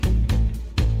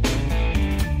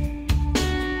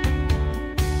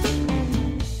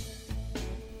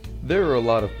There are a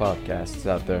lot of podcasts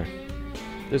out there.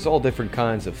 There's all different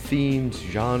kinds of themes,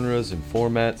 genres, and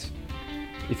formats.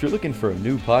 If you're looking for a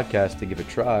new podcast to give a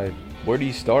try, where do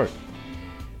you start?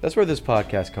 That's where this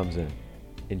podcast comes in.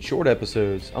 In short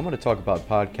episodes, I'm going to talk about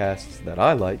podcasts that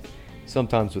I like,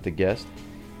 sometimes with a guest,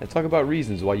 and talk about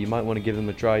reasons why you might want to give them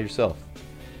a try yourself.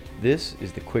 This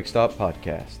is the Quick Stop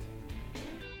Podcast.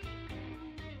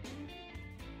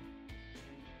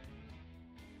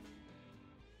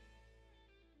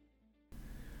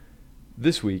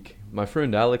 This week, my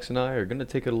friend Alex and I are going to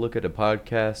take a look at a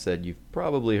podcast that you've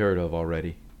probably heard of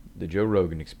already, the Joe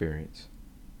Rogan Experience.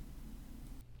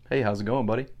 Hey, how's it going,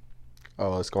 buddy?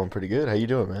 Oh, it's going pretty good. How you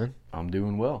doing, man? I'm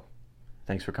doing well.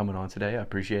 Thanks for coming on today. I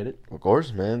appreciate it. Of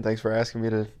course, man. Thanks for asking me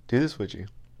to do this with you.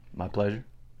 My pleasure.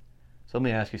 So let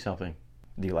me ask you something.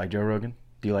 Do you like Joe Rogan?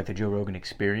 Do you like the Joe Rogan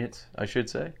Experience, I should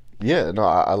say? Yeah, no,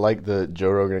 I like the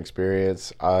Joe Rogan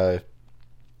Experience. I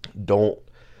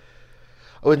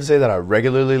wouldn't say that I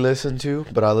regularly listen to,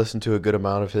 but I listen to a good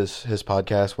amount of his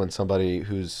podcast when somebody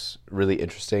who's really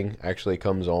interesting actually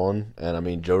comes on. And I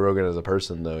mean, Joe Rogan as a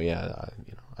person, though, yeah,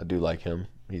 I do like him.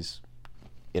 He's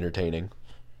entertaining.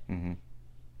 Mm-hmm.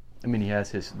 I mean, he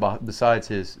has besides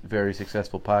his very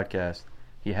successful podcast,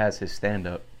 he has his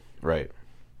stand-up. Right.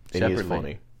 And he is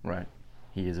funny. Right.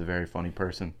 He is a very funny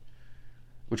person,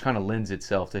 which kind of lends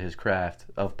itself to his craft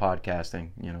of podcasting,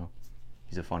 you know.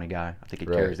 He's a funny guy. I think it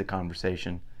carries the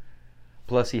conversation.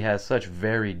 Plus, he has such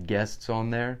varied guests on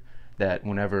there that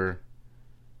whenever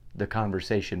the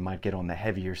conversation might get on the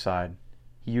heavier side,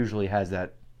 he usually has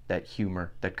that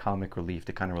humor, that comic relief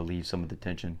to kind of relieve some of the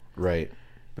tension. Right.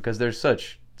 Because there's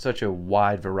such a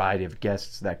wide variety of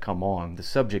guests that come on. The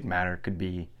subject matter could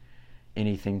be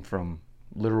anything from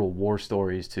literal war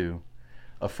stories to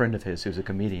a friend of his who's a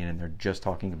comedian and they're just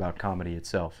talking about comedy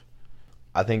itself.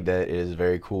 I think that it is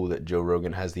very cool that Joe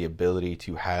Rogan has the ability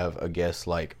to have a guest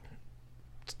like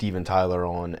Steven Tyler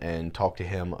on and talk to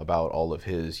him about all of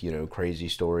his, crazy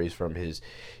stories from his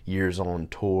years on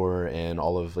tour and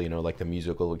all of, like the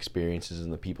musical experiences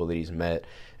and the people that he's met.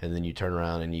 And then you turn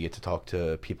around and you get to talk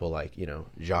to people like,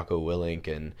 Jocko Willink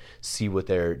and see what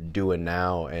they're doing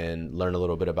now and learn a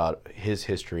little bit about his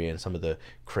history and some of the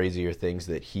crazier things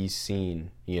that he's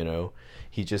seen,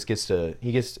 He just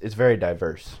it's very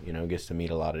diverse, gets to meet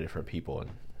a lot of different people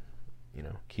and,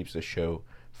 keeps the show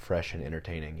fresh and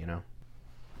entertaining,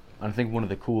 I think one of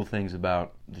the cool things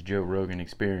about the Joe Rogan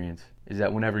Experience is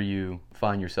that whenever you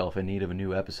find yourself in need of a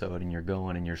new episode and you're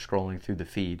going and you're scrolling through the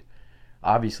feed,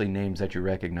 obviously names that you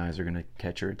recognize are going to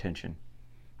catch your attention,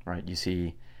 right? You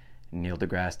see Neil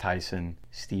deGrasse Tyson,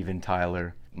 Steven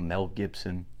Tyler, Mel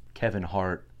Gibson, Kevin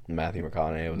Hart, Matthew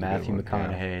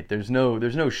McConaughey. Yeah. There's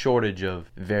no shortage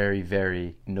of very,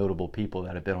 very notable people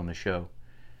that have been on the show.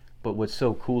 But what's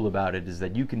so cool about it is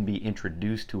that you can be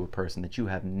introduced to a person that you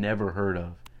have never heard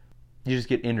of. You just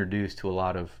get introduced to a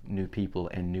lot of new people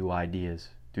and new ideas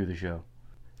through the show.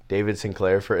 David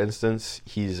Sinclair, for instance,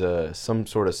 he's some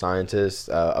sort of scientist,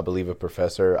 I believe a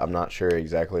professor. I'm not sure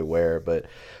exactly where, but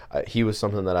he was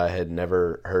something that I had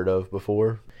never heard of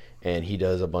before. And he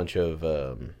does a bunch of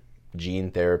gene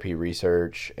therapy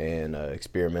research and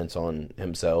experiments on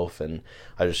himself. And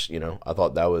I just, I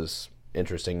thought that was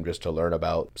interesting just to learn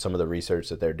about some of the research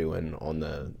that they're doing on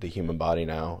the human body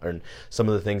now and some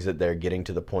of the things that they're getting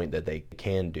to the point that they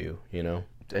can do,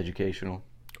 It's educational.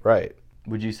 Right.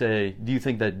 Do you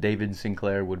think that David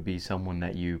Sinclair would be someone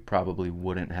that you probably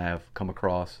wouldn't have come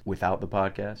across without the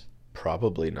podcast?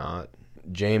 Probably not.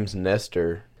 James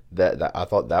Nestor, that I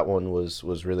thought that one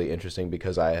was really interesting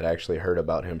because I had actually heard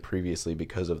about him previously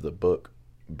because of the book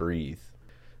Breathe.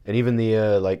 And even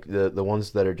the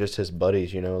ones that are just his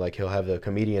buddies, like he'll have the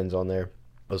comedians on there.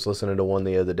 I was listening to one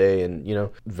the other day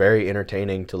and, very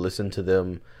entertaining to listen to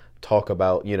them talk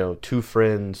about, two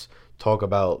friends talk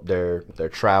about their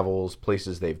travels,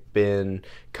 places they've been,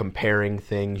 comparing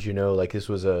things, like this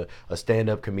was a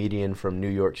stand-up comedian from New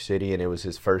York City and it was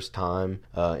his first time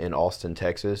in Austin,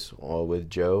 Texas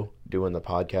with Joe doing the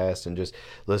podcast and just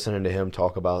listening to him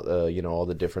talk about, all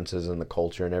the differences in the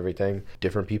culture and everything.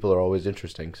 Different people are always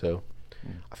interesting, so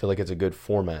I feel like it's a good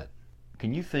format.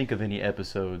 Can you think of any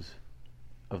episodes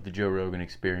of the Joe Rogan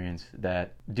Experience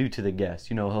that, due to the guest,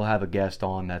 he'll have a guest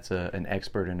on that's an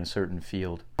expert in a certain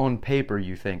field. On paper,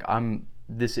 you think,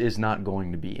 this is not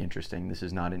going to be interesting. This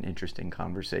is not an interesting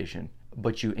conversation.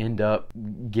 But you end up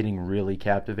getting really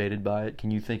captivated by it.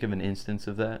 Can you think of an instance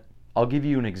of that? I'll give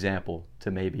you an example to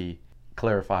maybe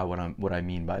clarify what I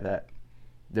mean by that.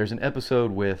 There's an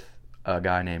episode with a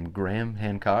guy named Graham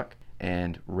Hancock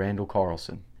and Randall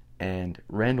Carlson. And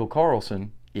Randall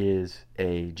Carlson is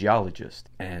a geologist.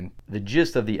 And the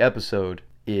gist of the episode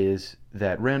is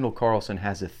that Randall Carlson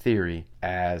has a theory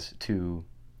as to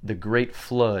the great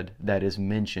flood that is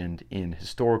mentioned in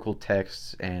historical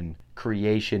texts and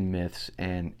creation myths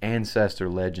and ancestor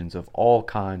legends of all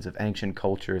kinds of ancient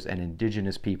cultures and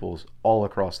indigenous peoples all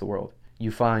across the world.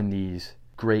 You find these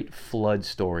great flood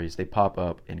stories. They pop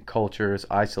up in cultures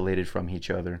isolated from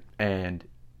each other, and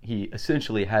he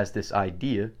essentially has this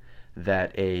idea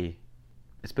that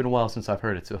it's been a while since I've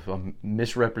heard it, so if I'm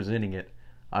misrepresenting it,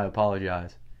 I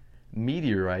apologize.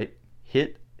 Meteorite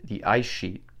hit the ice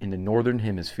sheet in the northern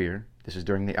hemisphere. This is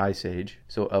during the Ice Age,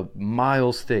 so a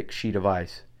miles thick sheet of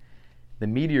ice. The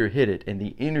meteor hit it, and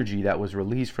the energy that was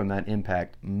released from that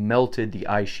impact melted the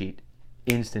ice sheet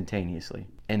instantaneously.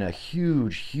 And a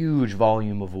huge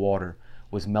volume of water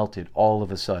was melted all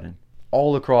of a sudden,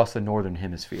 all across the northern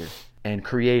hemisphere, and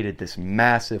created this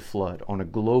massive flood on a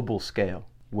global scale,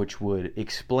 which would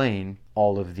explain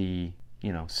all of the,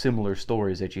 similar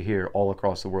stories that you hear all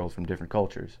across the world from different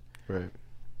cultures. Right.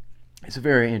 It's a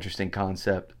very interesting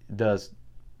concept. It does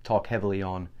talk heavily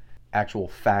on actual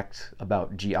facts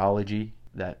about geology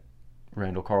that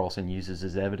Randall Carlson uses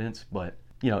as evidence, but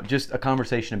just a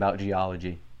conversation about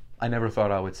geology. I never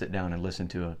thought I would sit down and listen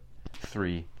to a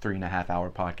 3.5 hour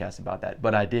podcast about that,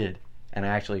 but I did, and I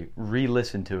actually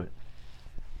re-listened to it.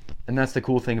 And that's the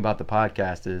cool thing about the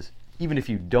podcast is, even if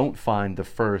you don't find the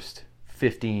first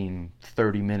 15,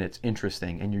 30 minutes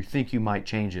interesting and you think you might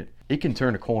change it, it can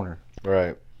turn a corner.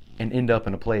 Right. And end up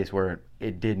in a place where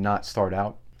it did not start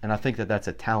out. And I think that that's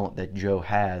a talent that Joe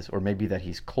has, or maybe that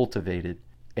he's cultivated,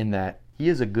 in that he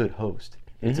is a good host.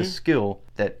 It's a skill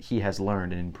that he has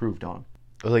learned and improved on.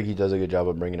 I think he does a good job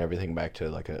of bringing everything back to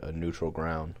like a neutral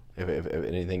ground. If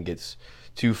anything gets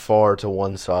too far to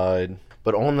one side.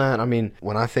 But on that, I mean,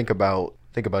 when I think about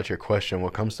your question,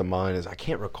 what comes to mind is, I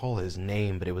can't recall his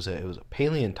name, but it was a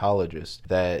paleontologist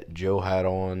that Joe had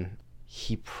on.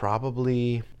 He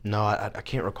probably, no, I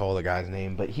can't recall the guy's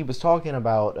name, but he was talking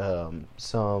about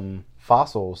some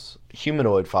fossils,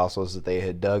 humanoid fossils that they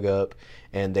had dug up,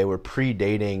 and they were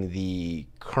predating the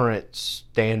current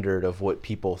standard of what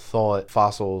people thought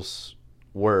fossils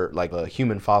were, like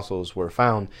human fossils were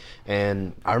found.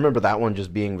 And I remember that one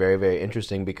just being very, very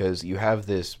interesting, because you have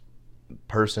this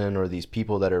person or these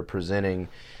people that are presenting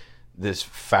this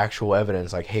factual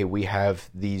evidence, like, hey, we have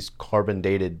these carbon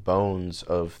dated bones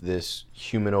of this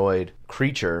humanoid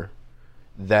creature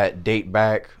that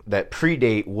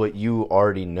predate what you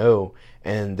already know.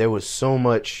 And there was so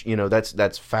much,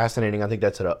 that's fascinating. I think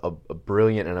that's a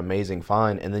brilliant and amazing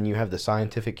find. And then you have the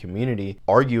scientific community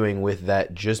arguing with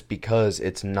that, just because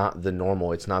it's not the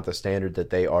normal, it's not the standard that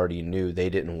they already knew. They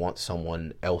didn't want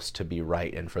someone else to be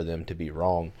right and for them to be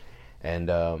wrong.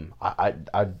 And I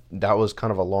that was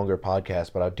kind of a longer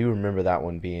podcast, but I do remember that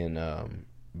one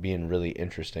being really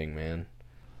interesting, man.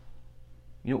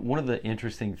 One of the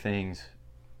interesting things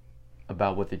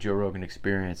about what the Joe Rogan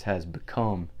Experience has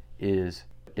become is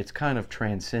it's kind of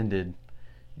transcended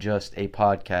just a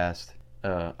podcast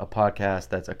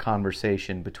that's a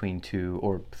conversation between 2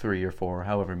 or 3 or 4,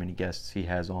 however many guests he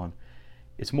has on.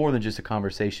 It's more than just a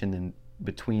conversation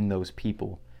between those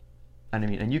people. And I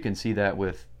mean, and you can see that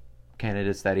with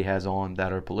candidates that he has on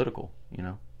that are political.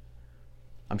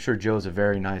 I'm sure Joe's a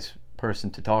very nice person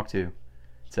to talk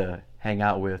to hang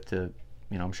out with,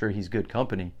 I'm sure he's good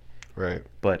company. Right.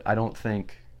 But I don't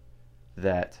think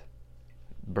that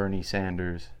Bernie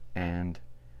Sanders and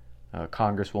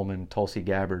Congresswoman Tulsi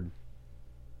Gabbard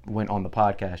went on the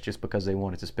podcast just because they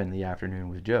wanted to spend the afternoon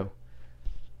with Joe.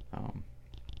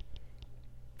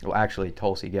 Well, actually,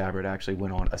 Tulsi Gabbard actually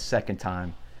went on a second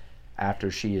time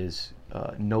after she is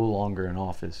no longer in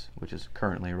office, which is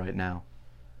currently right now.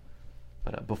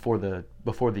 But before the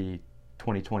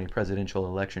 2020 presidential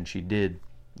election, she did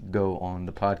go on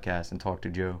the podcast and talk to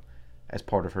Joe as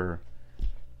part of her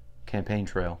campaign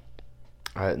trail.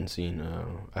 I hadn't seen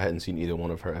either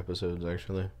one of her episodes,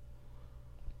 actually.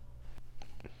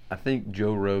 I think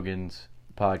Joe Rogan's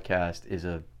podcast is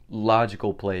a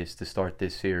logical place to start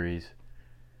this series,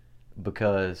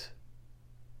 because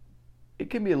it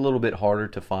can be a little bit harder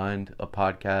to find a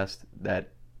podcast that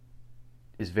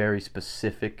is very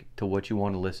specific to what you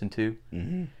want to listen to.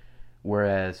 Mm-hmm.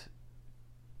 Whereas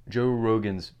Joe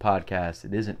Rogan's podcast,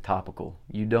 it isn't topical.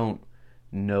 You don't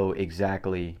know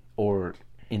exactly or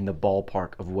in the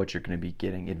ballpark of what you're going to be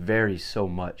getting. It varies so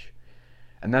much.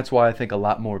 And that's why I think a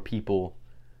lot more people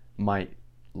might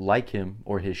like him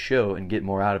or his show and get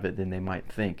more out of it than they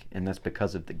might think. And that's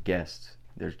because of the guests.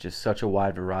 There's just such a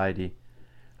wide variety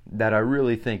that I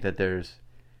really think that there's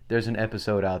an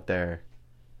episode out there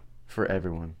for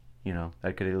everyone,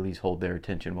 that could at least hold their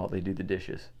attention while they do the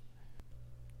dishes.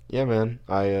 Yeah, man.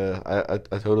 I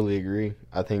totally agree.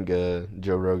 I think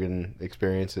Joe Rogan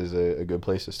Experience is a good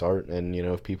place to start, and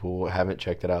if people haven't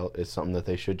checked it out, it's something that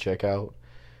they should check out.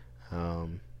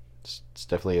 Um, it's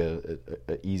definitely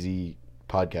a easy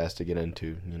podcast to get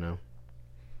into.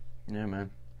 Yeah,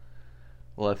 man.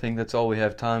 Well, I think that's all we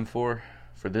have time for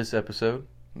this episode.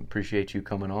 Appreciate you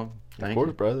coming on. Thank Of course,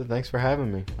 you. brother. Thanks for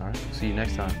having me. All right. See you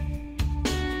next time.